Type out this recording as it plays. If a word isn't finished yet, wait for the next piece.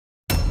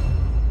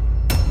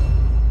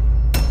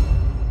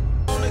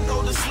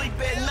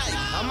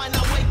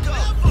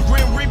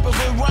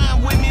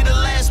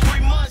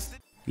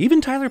Even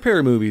Tyler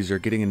Perry movies are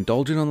getting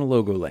indulgent on the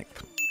logo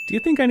length. Do you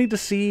think I need to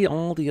see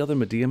all the other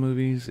Madea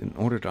movies in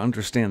order to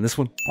understand this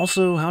one?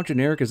 Also, how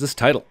generic is this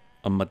title?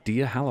 A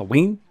Madea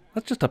Halloween?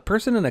 That's just a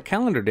person and a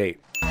calendar date.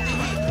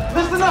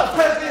 Listen up,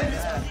 President!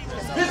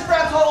 This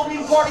frat's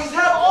Halloween parties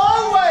have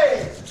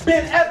always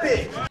been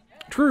epic!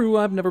 True,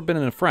 I've never been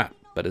in a frat,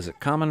 but is it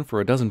common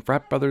for a dozen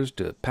frat brothers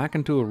to pack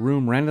into a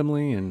room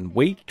randomly and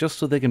wait just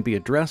so they can be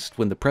addressed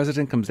when the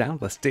president comes down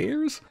the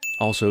stairs?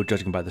 Also,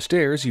 judging by the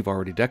stairs, you've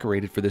already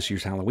decorated for this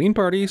year's Halloween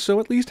party,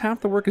 so at least half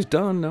the work is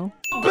done, no?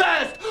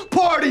 Best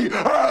party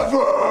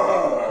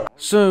ever!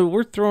 So,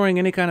 we're throwing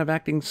any kind of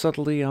acting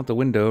subtlety out the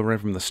window right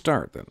from the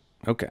start, then.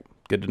 Okay,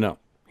 good to know.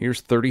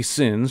 Here's 30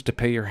 sins to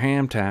pay your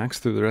ham tax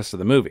through the rest of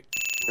the movie.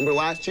 Remember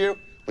last year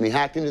when he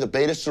hacked into the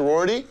beta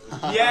sorority?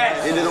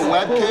 Yes! Into the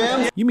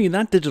webcam? You mean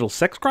that digital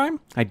sex crime?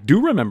 I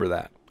do remember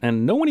that.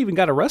 And no one even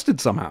got arrested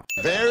somehow.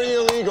 Very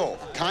illegal.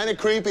 Kind of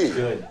creepy.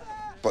 Good.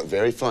 But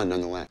very fun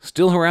nonetheless.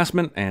 Still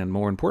harassment, and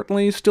more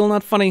importantly, still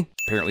not funny.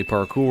 Apparently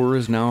parkour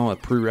is now a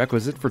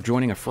prerequisite for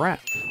joining a frat.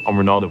 I'm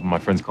Ronaldo, but my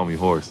friends call me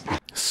Horse.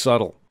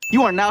 Subtle.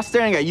 You are now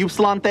staring at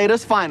Upsilon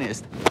Theta's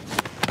finest.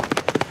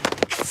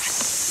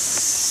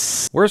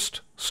 Worst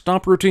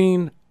stomp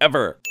routine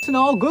ever. It's an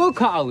all-good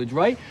college,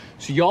 right?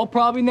 So y'all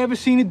probably never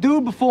seen a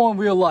dude before in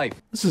real life.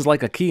 This is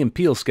like a Key and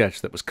Peele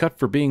sketch that was cut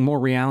for being more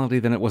reality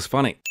than it was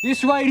funny.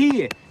 This right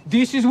here,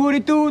 this is what a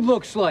dude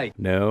looks like.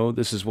 No,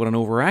 this is what an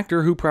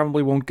overactor who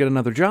probably won't get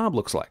another job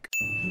looks like.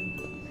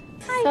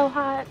 So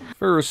hot.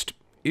 First,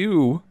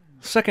 ew.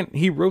 Second,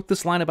 he wrote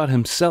this line about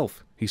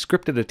himself. He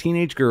scripted a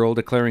teenage girl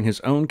declaring his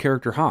own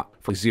character hot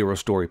for zero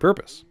story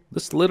purpose.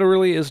 This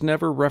literally is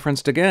never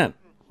referenced again.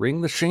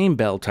 Ring the shame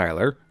bell,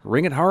 Tyler.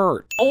 Ring it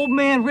hard. Old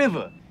Man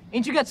River,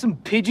 ain't you got some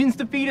pigeons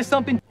to feed or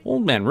something?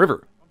 Old Man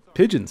River.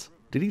 Pigeons.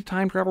 Did he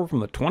time travel from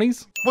the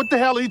 20s? What the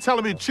hell are you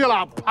telling me? Chill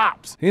out,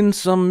 Pops. In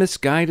some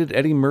misguided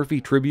Eddie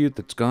Murphy tribute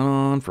that's gone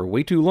on for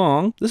way too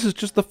long, this is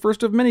just the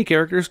first of many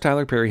characters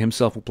Tyler Perry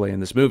himself will play in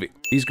this movie.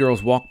 These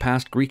girls walk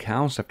past Greek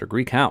house after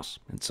Greek house,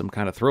 in some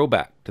kind of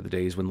throwback to the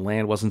days when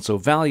land wasn't so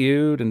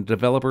valued and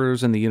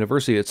developers and the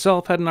university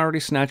itself hadn't already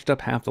snatched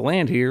up half the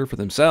land here for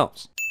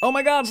themselves. Oh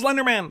my god,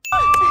 Slenderman!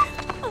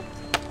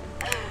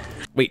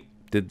 Wait,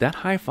 did that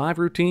high five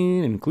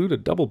routine include a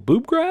double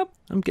boob grab?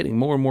 I'm getting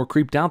more and more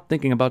creeped out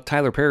thinking about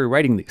Tyler Perry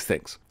writing these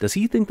things. Does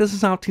he think this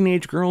is how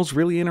teenage girls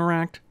really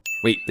interact?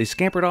 Wait, they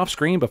scampered off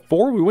screen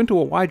before we went to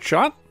a wide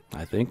shot?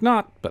 I think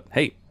not, but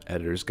hey,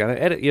 editors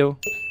gotta edit, yo.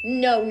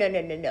 No.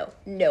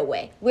 No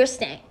way. We're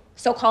staying.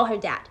 So call her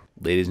dad.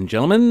 Ladies and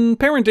gentlemen,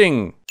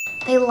 parenting.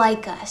 They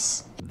like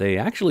us. They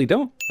actually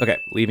don't. Okay,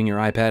 leaving your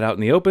iPad out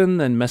in the open,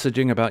 then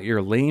messaging about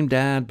your lame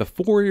dad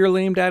before your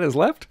lame dad has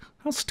left?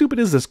 How stupid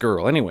is this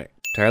girl, anyway?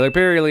 Tyler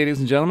Perry, ladies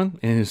and gentlemen,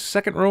 in his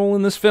second role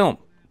in this film.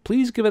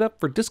 Please give it up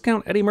for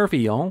Discount Eddie Murphy,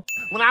 y'all.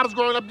 When I was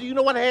growing up, do you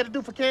know what I had to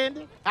do for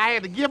candy? I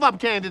had to give up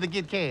candy to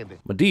get candy.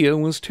 Madea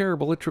was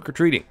terrible at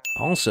trick-or-treating.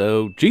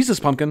 Also, Jesus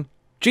Pumpkin.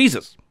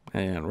 Jesus.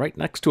 And right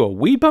next to a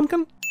weed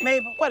pumpkin?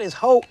 Mabel, what is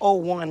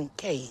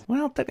Ho-01K?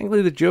 Well,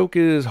 technically the joke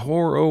is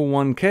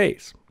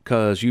Hor-01Ks.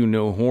 Because you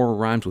know horror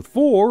rhymes with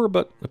 4,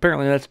 but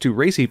apparently that's too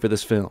racy for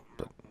this film.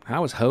 But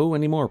how is ho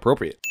any more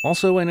appropriate?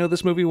 Also, I know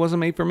this movie wasn't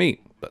made for me,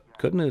 but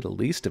couldn't it at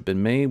least have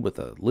been made with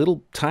a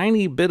little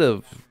tiny bit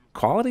of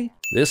quality?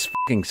 This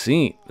fucking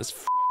scene, this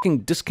fucking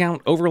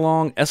discount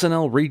overlong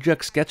SNL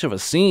reject sketch of a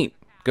scene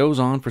goes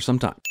on for some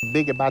time.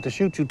 Big about to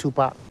shoot you,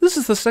 Tupac. This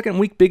is the second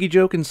weak Biggie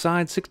joke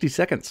inside 60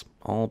 seconds,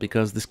 all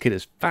because this kid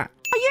is fat.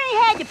 You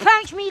ain't had to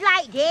punch me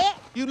like that.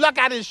 You luck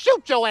I didn't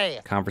shoot your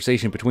ass.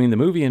 Conversation between the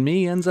movie and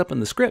me ends up in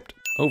the script.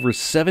 Over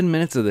 7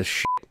 minutes of this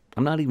shit.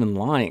 I'm not even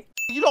lying.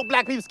 You know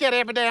black people scared of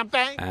every damn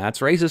thing? That's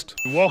racist.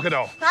 Walk it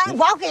off.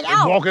 Walk it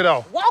out. Walk it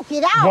off. Walk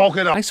it out. Walk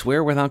it off. I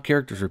swear without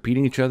characters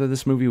repeating each other,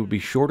 this movie would be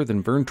shorter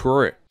than Vern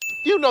Troyer.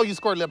 You know you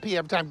squirt a little pee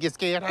every time you get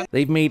scared, huh?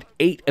 They've made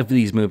 8 of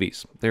these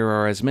movies. There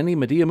are as many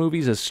Madea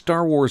movies as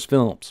Star Wars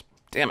films.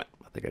 Damn it,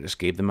 I think I just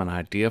gave them an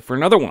idea for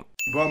another one.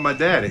 Brought my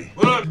daddy.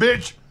 What up,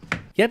 bitch?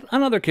 Yet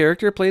another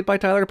character played by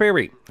Tyler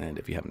Perry. And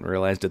if you haven't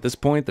realized at this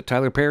point that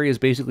Tyler Perry is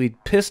basically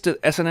pissed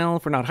at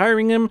SNL for not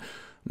hiring him,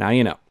 now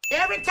you know.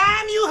 Every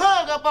time you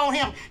hug up on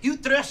him, you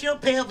thrust your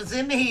pelvis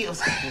in the heels.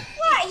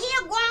 What, he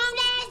a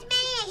grown-ass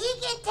man? He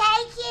can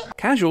take it.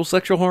 Casual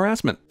sexual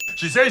harassment.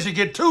 She says she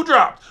get 2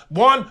 drops.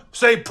 One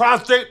say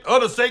prostate,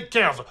 other say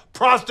cancer.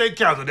 Prostate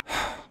cancer.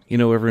 You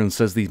know, everyone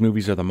says these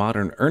movies are the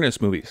modern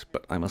Ernest movies,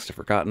 but I must have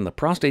forgotten the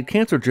prostate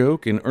cancer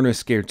joke in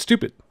Ernest Scared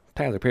Stupid.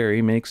 Tyler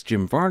Perry makes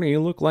Jim Varney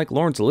look like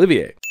Laurence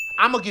Olivier.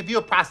 I'm gonna give you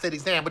a prostate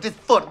exam with this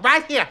foot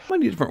right here. How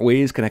many different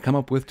ways can I come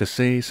up with to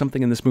say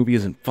something in this movie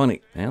isn't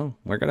funny? Well,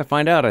 we're gonna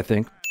find out, I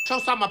think. Show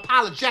some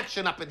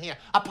apologection up in here.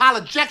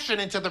 Apologection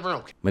into the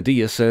room.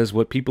 Madea says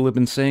what people have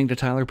been saying to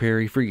Tyler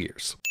Perry for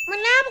years. When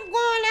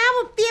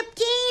I was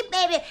 15,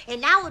 baby,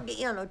 and I was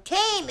the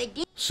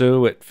entertainment.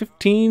 So at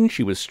 15,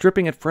 she was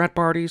stripping at frat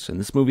parties, and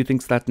this movie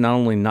thinks that's not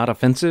only not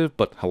offensive,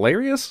 but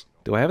hilarious?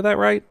 Do I have that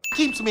right?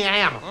 Keeps me a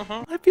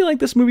hammer. I feel like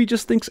this movie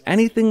just thinks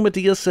anything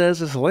Madea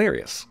says is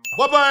hilarious.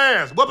 Whoop her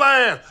ass, whoop her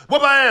ass,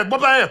 whoop her ass,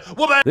 whoop her ass,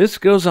 whoop her ass. This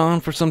goes on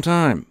for some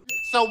time.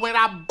 So when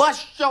I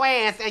bust your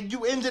ass and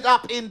you ended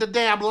up in the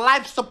damn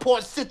life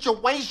support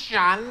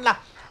situation,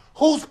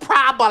 whose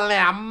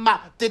problem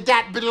did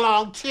that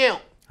belong to?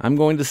 I'm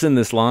going to send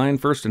this line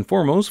first and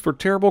foremost for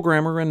terrible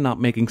grammar and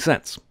not making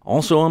sense.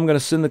 Also, I'm going to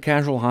send the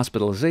casual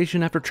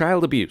hospitalization after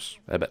child abuse.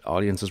 I bet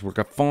audiences were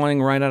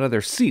guffawing right out of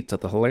their seats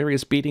at the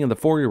hilarious beating of the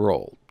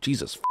 4-year-old.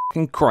 Jesus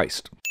fucking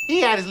Christ.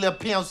 He had his little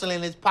pencil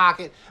in his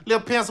pocket.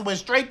 Little pencil went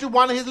straight through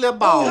one of his little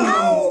balls.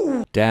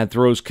 No! Dad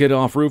throws kid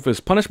off roof as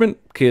punishment.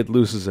 Kid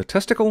loses a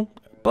testicle.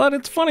 But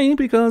it's funny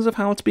because of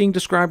how it's being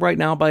described right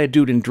now by a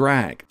dude in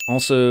drag.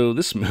 Also,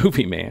 this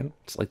movie, man,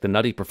 it's like the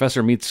Nutty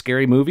Professor meets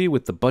Scary Movie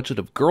with the budget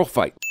of Girl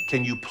Fight.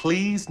 Can you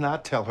please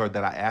not tell her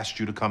that I asked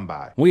you to come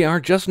by? We are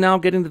just now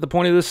getting to the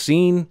point of this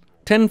scene.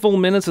 10 full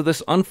minutes of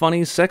this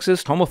unfunny,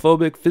 sexist,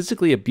 homophobic,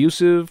 physically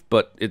abusive,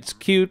 but it's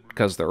cute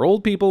because they're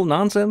old people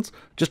nonsense,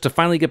 just to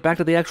finally get back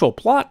to the actual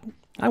plot.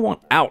 I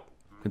want out.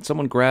 Can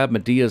someone grab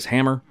Medea's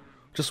hammer?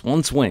 Just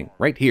one swing,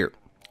 right here.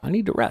 I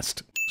need to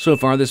rest. So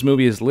far, this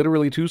movie is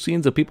literally 2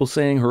 scenes of people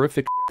saying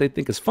horrific they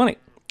think is funny.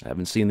 I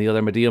haven't seen the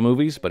other Madea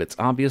movies, but it's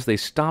obvious they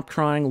stopped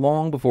trying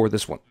long before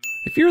this one.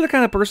 If you're the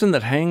kind of person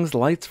that hangs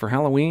lights for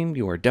Halloween,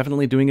 you are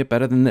definitely doing it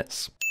better than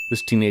this.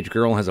 This teenage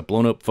girl has a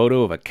blown-up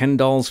photo of a Ken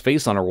doll's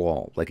face on her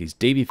wall, like he's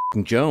Davy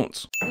f***ing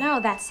Jones. No,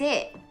 that's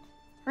it.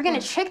 We're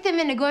gonna trick them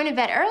into going to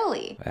bed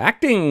early.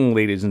 Acting,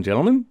 ladies and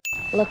gentlemen.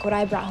 Look what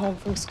I brought home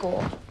from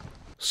school.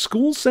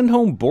 Schools send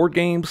home board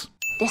games?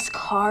 This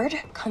card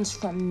comes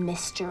from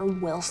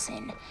Mr.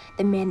 Wilson,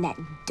 the man that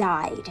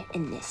died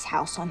in this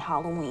house on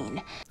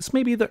Halloween. This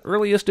may be the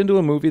earliest into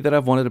a movie that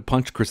I've wanted to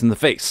punch Chris in the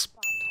face.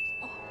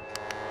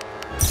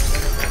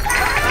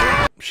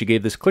 She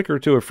gave this clicker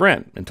to a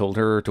friend and told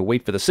her to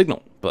wait for the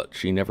signal, but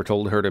she never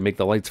told her to make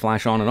the lights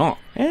flash on and off.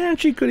 And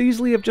she could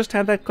easily have just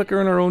had that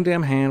clicker in her own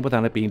damn hand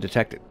without it being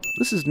detected.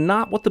 This is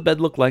not what the bed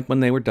looked like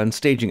when they were done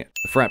staging it.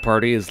 The frat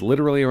party is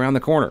literally around the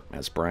corner,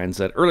 as Brian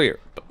said earlier,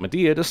 but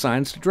Madea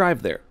decides to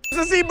drive there.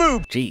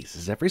 Jeez,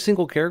 is every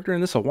single character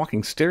in this a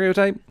walking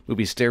stereotype?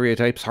 Movie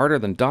stereotypes harder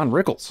than Don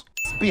Rickles.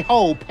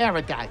 Behold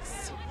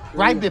paradise,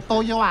 right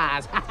before your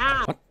eyes.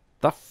 What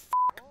the f***?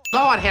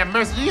 Lord have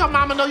mercy, do your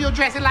mama know you're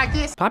dressing like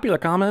this? Popular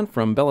comment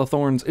from Bella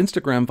Thorne's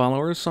Instagram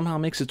followers somehow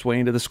makes its way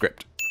into the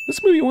script. This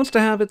movie wants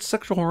to have its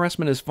sexual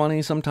harassment as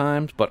funny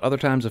sometimes, but other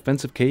times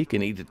offensive cake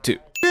and eat it too.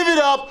 Give it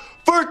up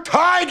for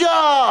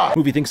Tyga!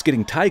 Movie thinks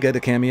getting Tyga to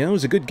cameo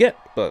is a good get,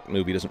 but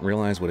movie doesn't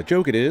realize what a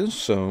joke it is,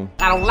 so...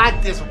 I don't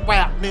like this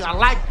rap, nigga. I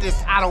like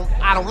this. I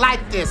don't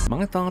like this.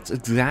 My thoughts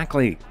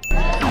exactly.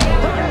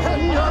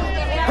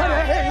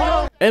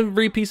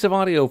 Every piece of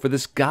audio for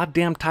this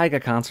goddamn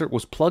Tyga concert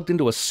was plugged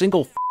into a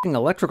single f***ing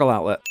electrical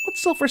outlet. What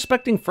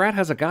self-respecting frat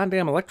has a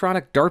goddamn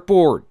electronic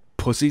dartboard?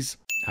 Pussies.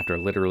 After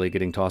literally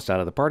getting tossed out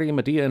of the party,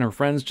 Madea and her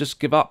friends just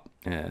give up.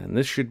 And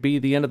this should be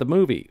the end of the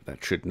movie.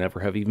 That should never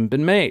have even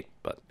been made.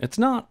 But it's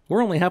not.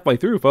 We're only halfway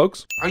through,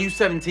 folks. Are you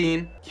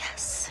 17?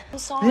 Yes. I'm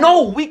sorry.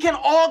 No, we can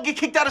all get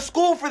kicked out of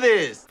school for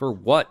this. For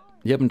what?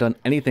 You haven't done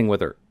anything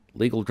with her.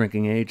 Legal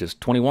drinking age is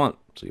 21,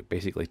 so you're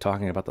basically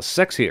talking about the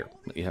sex here,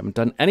 but you haven't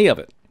done any of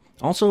it.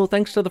 Also,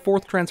 thanks to the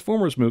 4th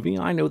Transformers movie,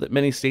 I know that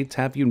many states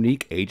have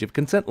unique age of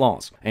consent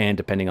laws, and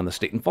depending on the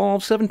state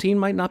involved, 17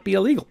 might not be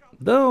illegal.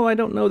 Though I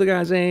don't know the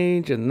guy's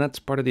age, and that's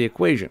part of the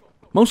equation.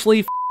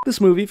 Mostly, f***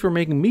 this movie for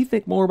making me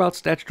think more about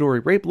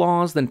statutory rape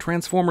laws than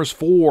Transformers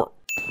 4.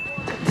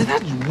 Did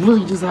that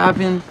really just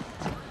happen?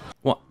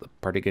 What, the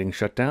party getting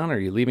shut down, or are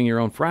you leaving your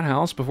own frat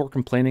house before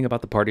complaining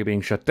about the party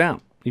being shut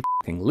down? You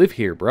f***ing live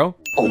here, bro.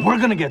 Oh, we're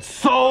gonna get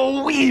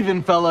so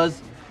even,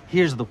 fellas.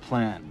 Here's the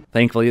plan.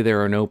 Thankfully,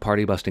 there are no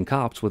party-busting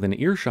cops within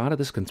earshot of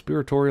this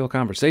conspiratorial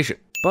conversation.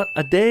 But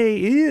a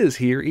day is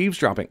here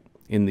eavesdropping,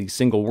 in the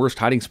single worst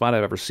hiding spot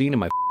I've ever seen in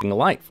my f***ing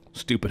life.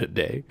 Stupid a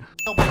day.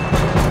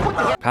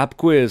 Pop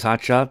quiz,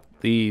 hotshot.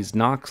 These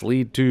knocks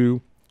lead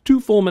to 2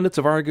 full minutes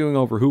of arguing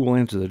over who will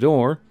answer the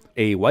door,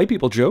 a white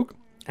people joke,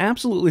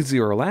 absolutely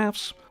 0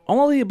 laughs,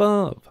 all of the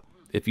above.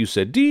 If you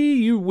said D,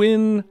 you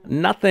win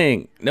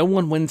nothing. No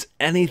one wins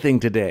anything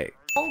today.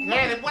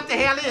 Man, what the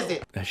hell is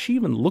it? Has she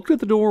even looked at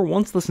the door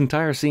once this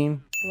entire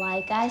scene?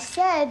 Like I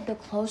said, the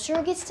closer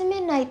it gets to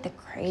midnight, the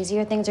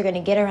crazier things are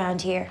gonna get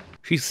around here.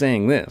 She's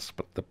saying this,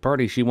 but the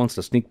party she wants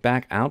to sneak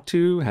back out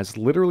to has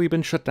literally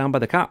been shut down by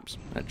the cops,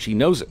 and she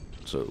knows it.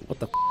 So what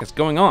the f*** is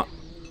going on?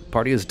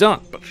 Party is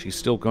done, but she's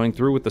still going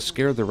through with the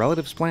scare the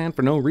relatives plan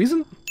for no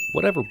reason?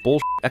 Whatever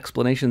bullshit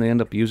explanation they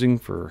end up using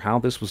for how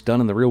this was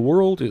done in the real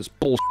world is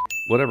bullshit.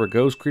 Whatever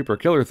ghost, creeper,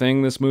 killer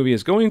thing this movie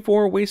is going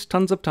for wastes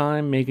tons of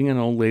time making an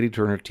old lady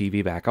turn her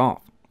TV back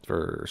off.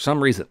 For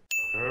some reason.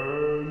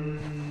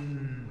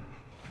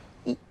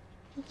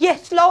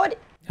 Yes, Lord.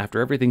 After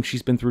everything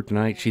she's been through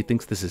tonight, she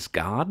thinks this is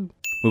God?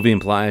 Movie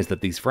implies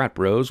that these frat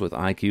bros with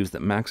IQs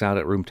that max out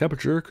at room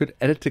temperature could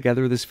edit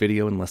together this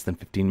video in less than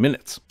 15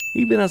 minutes.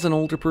 Even as an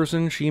older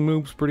person, she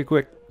moves pretty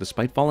quick,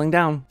 despite falling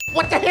down.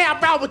 What the hell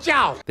wrong with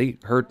y'all? They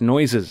heard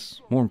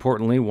noises. More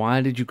importantly,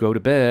 why did you go to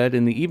bed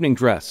in the evening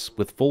dress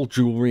with full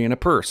jewelry and a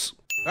purse?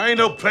 I ain't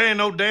no playing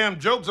no damn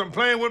jokes. I'm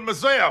playing with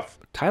myself.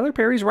 Tyler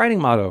Perry's writing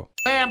motto.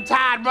 Damn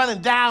tired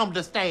running down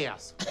the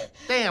stairs.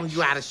 Damn,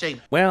 you out of shape.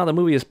 Well, the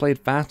movie is played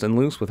fast and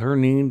loose with her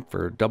need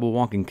for double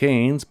walking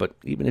canes, but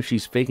even if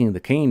she's faking the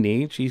cane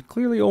need, she's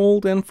clearly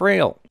old and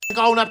frail.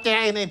 Going up there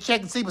and then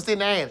check and see what's in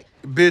the attic.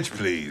 Bitch,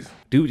 please.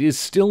 Dude is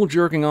still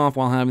jerking off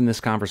while having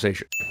this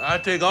conversation. I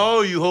take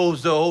all you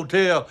hoes to a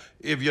hotel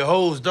if your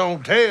hoes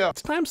don't tell.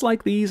 It's times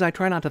like these I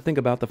try not to think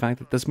about the fact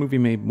that this movie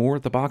made more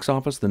at the box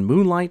office than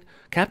Moonlight,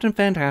 Captain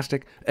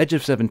Fantastic, Edge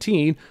of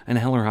 17, and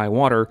Hell or High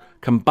Water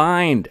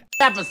combined.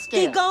 Never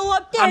scared. You go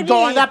up there, I'm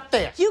going then. up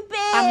there. You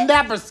bad. I'm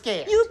never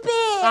scared. You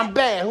bad. I'm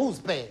bad. Who's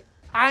bad?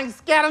 I ain't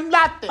scared of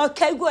nothing.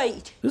 Okay,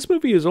 wait. This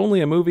movie is only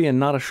a movie and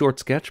not a short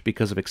sketch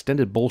because of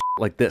extended bullshit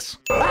like this.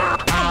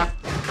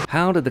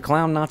 How did the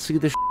clown not see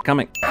this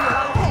coming?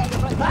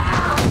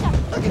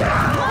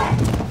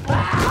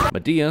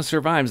 Madea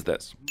survives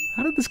this.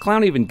 How did this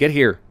clown even get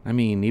here? I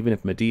mean, even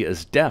if Madea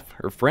is deaf,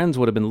 her friends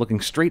would have been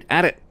looking straight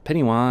at it.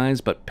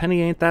 Pennywise, but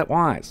Penny ain't that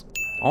wise.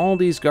 All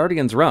these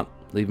guardians run,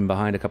 leaving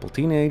behind a couple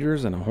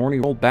teenagers and a horny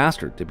old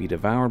bastard to be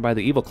devoured by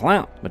the evil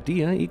clown.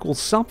 Madea equals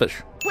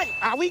selfish. Wait,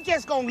 are we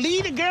just gonna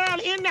leave the girl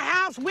in the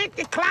house with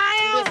the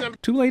clown?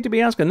 Too late to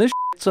be asking this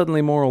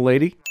suddenly, moral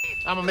lady.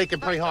 I'm gonna make him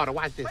pray harder.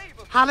 Watch this.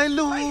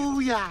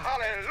 Hallelujah.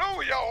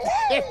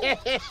 Hallelujah.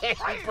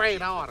 He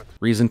prayed harder.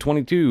 Reason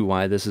 22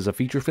 why this is a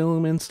feature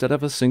film instead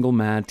of a single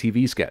mad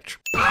TV sketch.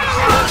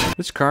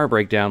 This car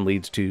breakdown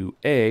leads to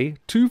A,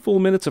 2 full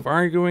minutes of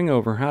arguing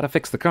over how to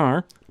fix the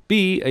car,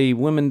 B, a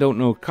women don't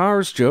know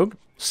cars joke,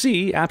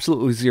 C,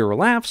 absolutely 0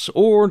 laughs,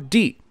 or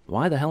D,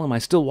 why the hell am I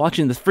still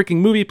watching this freaking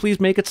movie? Please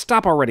make it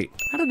stop already.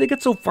 How did they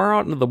get so far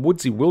out into the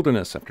woodsy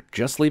wilderness after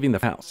just leaving the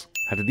house?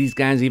 How did these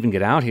guys even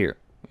get out here?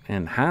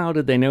 And how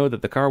did they know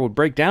that the car would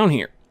break down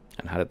here?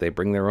 And how did they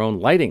bring their own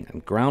lighting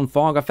and ground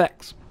fog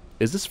effects?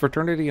 Is this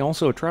fraternity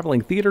also a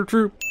traveling theater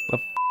troupe? The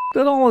f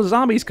did all the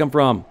zombies come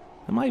from?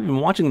 Am I even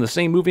watching the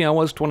same movie I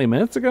was 20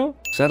 minutes ago?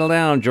 Settle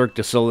down, jerk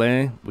de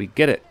soleil. We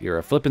get it, you're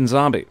a flippin'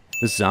 zombie.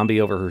 This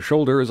zombie over her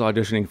shoulder is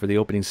auditioning for the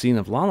opening scene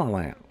of La La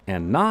Land,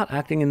 and not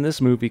acting in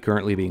this movie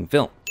currently being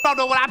filmed. I don't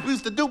know what I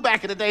used to do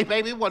back in the day,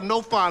 baby. It wasn't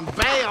no fun.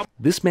 Bam.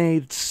 This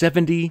made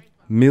 $70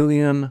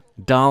 million.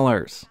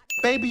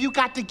 Baby, you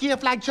got to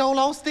give like Joel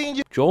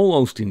Osteen.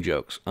 Joel Osteen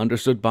jokes,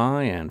 understood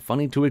by and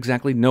funny to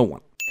exactly no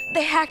one.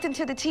 They hacked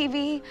into the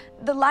TV,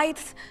 the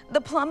lights, the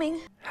plumbing.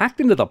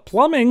 Hacked into the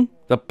plumbing?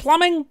 The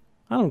plumbing?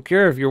 I don't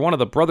care if you're one of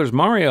the brothers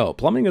Mario.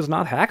 Plumbing is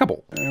not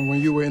hackable. And when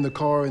you were in the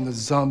car and the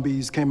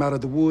zombies came out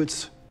of the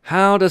woods?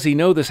 How does he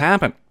know this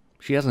happened?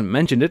 She hasn't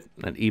mentioned it,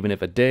 and even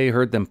if a day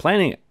heard them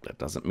planning it, that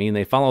doesn't mean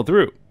they followed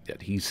through.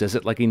 Yet he says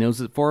it like he knows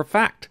it for a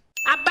fact.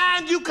 I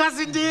bind you,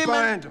 cousin demon.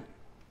 Bind him.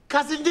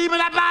 Cousin demon,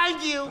 I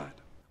bind you.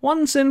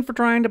 One sin for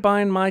trying to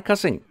bind my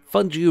cussing.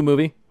 Fudge you,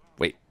 movie.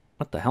 Wait,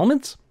 what the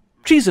helmets?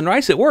 Cheese and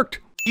rice, it worked.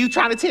 You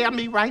trying to tell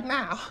me right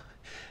now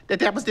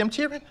that was them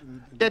cheering?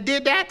 That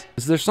did that?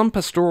 Is there some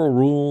pastoral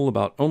rule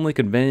about only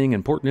conveying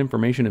important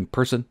information in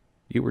person?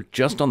 You were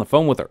just on the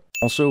phone with her.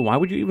 Also, why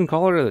would you even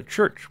call her at a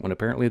church when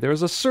apparently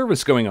there's a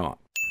service going on?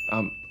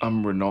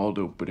 I'm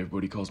Ronaldo, but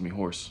everybody calls me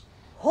Horse.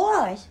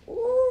 Horse?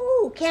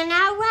 Ooh, can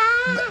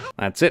I ride?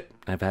 That's it.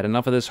 I've had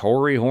enough of this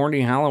hoary,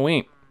 horny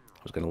Halloween.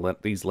 I was going to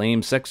let these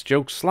lame sex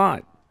jokes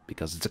slide,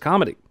 because it's a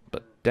comedy.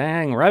 But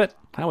dang rabbit,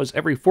 how is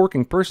every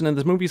forking person in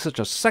this movie such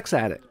a sex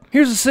addict?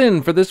 Here's a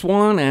sin for this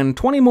one, and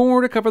 20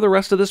 more to cover the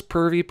rest of this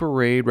pervy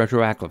parade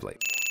retroactively.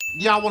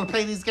 Y'all want to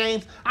play these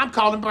games? I'm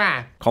calling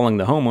Brian. Calling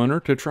the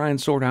homeowner to try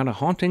and sort out a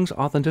haunting's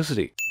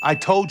authenticity. I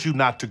told you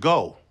not to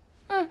go.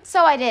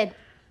 So I did.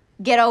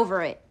 Get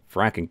over it.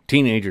 Fracking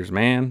teenagers,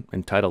 man.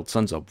 Entitled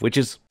sons of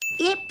witches.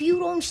 If you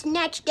don't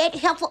snatch that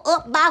heifer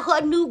up by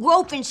her new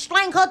growth and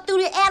sling her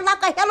through the air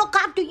like a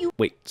helicopter, you...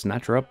 Wait,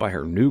 snatch her up by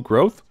her new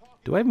growth?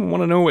 Do I even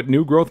want to know what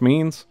new growth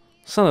means?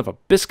 Son of a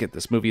biscuit,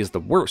 this movie is the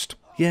worst.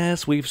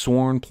 Yes, we've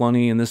sworn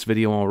plenty in this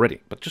video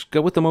already, but just go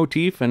with the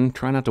motif and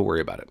try not to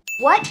worry about it.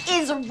 What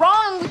is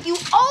wrong with you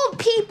old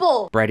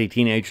people? Bratty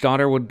teenage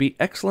daughter would be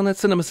excellent at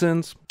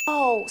CinemaSins.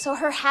 Oh, so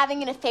her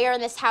having an affair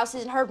in this house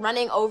isn't her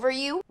running over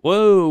you?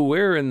 Whoa,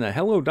 where in the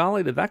hello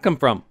dolly did that come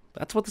from?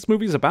 That's what this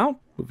movie's about?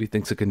 Movie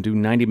thinks it can do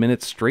 90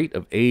 minutes straight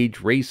of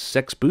age, race,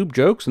 sex, boob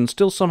jokes and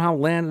still somehow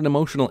land an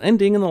emotional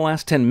ending in the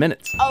last 10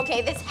 minutes.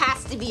 Okay, this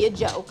has to be a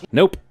joke.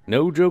 Nope,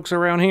 no jokes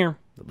around here.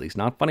 At least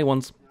not funny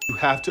ones. You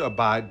have to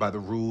abide by the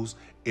rules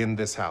in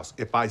this house.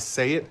 If I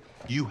say it,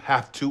 you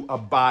have to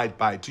abide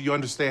by it. Do you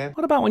understand?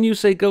 What about when you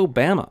say go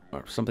Bama?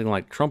 Or something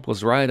like Trump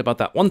was right about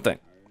that one thing?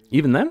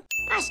 Even then?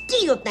 I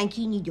still think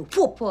you need your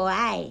football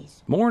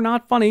eyes. More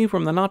not funny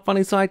from the not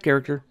funny side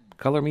character.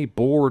 Color me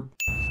bored.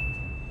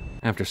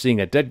 After seeing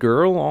a dead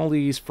girl, all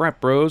these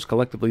frat bros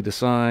collectively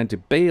decide to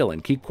bail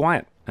and keep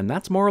quiet. And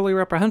that's morally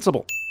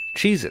reprehensible.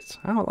 Cheez-Its,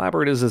 how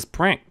elaborate is this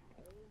prank?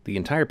 The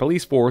entire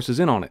police force is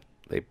in on it.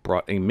 They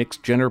brought a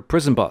mixed-gender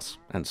prison bus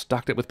and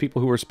stocked it with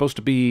people who were supposed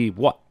to be,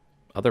 what,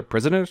 other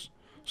prisoners?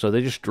 So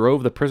they just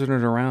drove the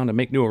prisoners around to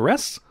make new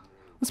arrests?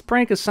 This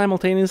prank is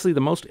simultaneously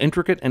the most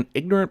intricate and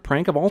ignorant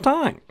prank of all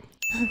time.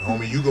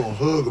 Homie, you gonna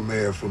hug a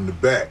man from the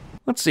back.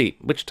 Let's see,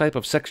 which type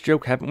of sex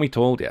joke haven't we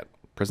told yet?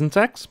 Prison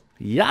sex?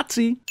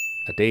 Yahtzee!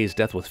 A day's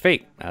death with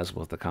fate, as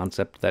was the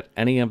concept that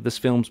any of this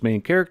film's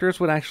main characters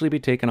would actually be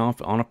taken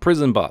off on a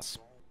prison bus.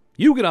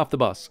 You get off the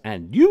bus,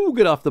 and you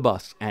get off the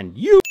bus, and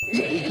you—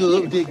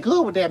 Did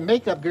good with that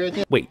makeup, girl.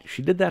 Wait,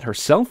 she did that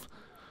herself?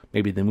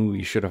 Maybe the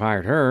movie should have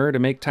hired her to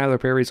make Tyler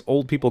Perry's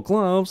old people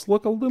gloves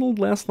look a little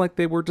less like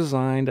they were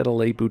designed at a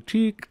Le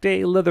Boutique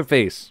de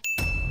Leatherface.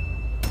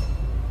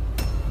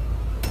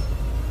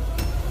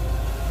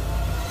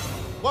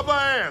 Whoop her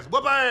ass,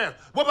 whoop her ass,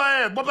 whoop her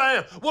ass, whoop her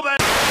ass, whoop her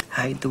ass.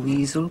 Hide the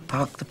weasel,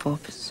 park the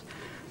porpoise.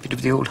 Bit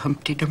of the old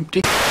Humpty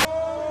Dumpty.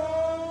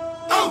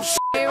 Oh, shit!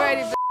 Get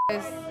ready for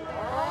this.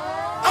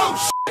 Oh,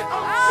 shit!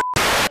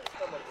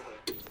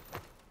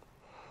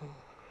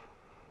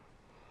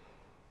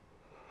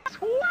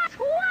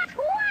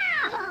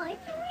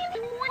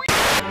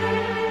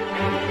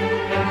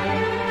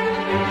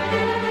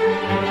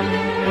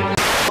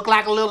 Look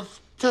like a little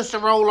Tootsie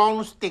Roll on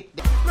a stick.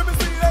 Let me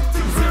see that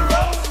Tootsie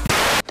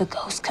Roll. The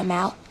ghosts come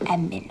out at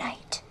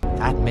midnight.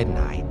 At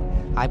midnight,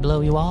 I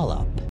blow you all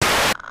up.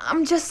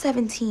 I'm just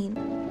 17.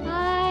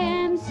 I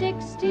am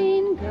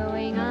 16,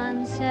 going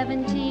on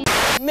 17.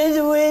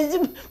 Mr.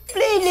 Wilson,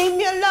 please leave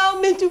me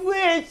alone, Mr.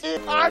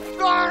 Wilson. I'm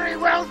sorry,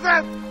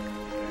 Wilson!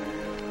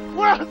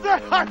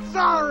 Wilson, I'm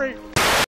sorry!